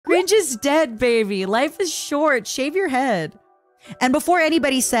Cringe is dead, baby. Life is short. Shave your head. And before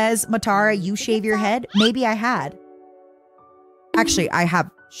anybody says, Matara, you shave your head, maybe I had. Actually, I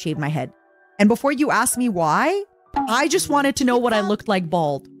have shaved my head. And before you ask me why, I just wanted to know what I looked like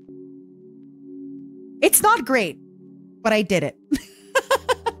bald. It's not great, but I did it.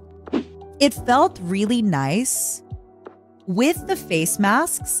 It felt really nice. With the face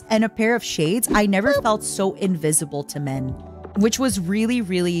masks and a pair of shades, I never felt so invisible to men, which was really,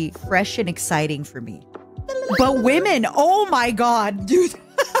 really fresh and exciting for me. But women, oh my God, dude.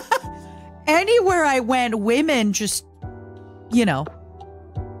 Anywhere I went, women just, you know.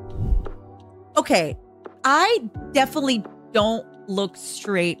 Okay, I definitely don't look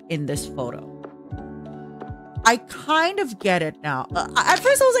straight in this photo. I kind of get it now. At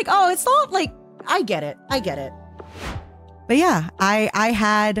first I was like, oh, it's not like, I get it. I get it. But yeah, I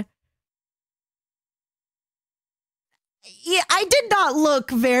had, yeah, I did not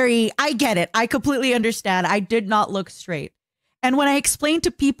look very, I get it. I completely understand. I did not look straight. And when I explained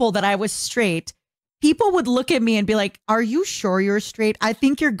to people that I was straight, people would look at me and be like, are you sure you're straight? I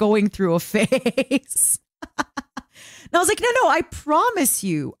think you're going through a phase. And I was like, no, I promise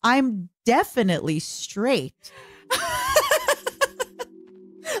you, I'm definitely straight. Like,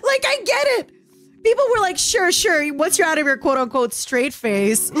 I get it. People were like, sure. Once you're out of your quote unquote straight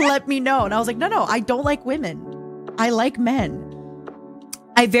face, let me know. And I was like, no, I don't like women. I like men.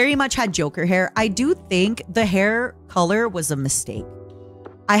 I very much had Joker hair. I do think the hair color was a mistake.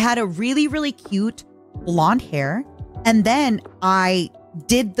 I had a really, really cute blonde hair. And then I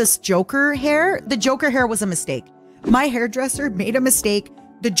did this Joker hair. The Joker hair was a mistake. My hairdresser made a mistake.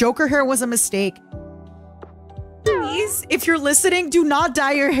 The Joker hair was a mistake. Please, if you're listening, do not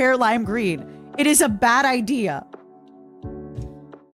dye your hair lime green. It is a bad idea.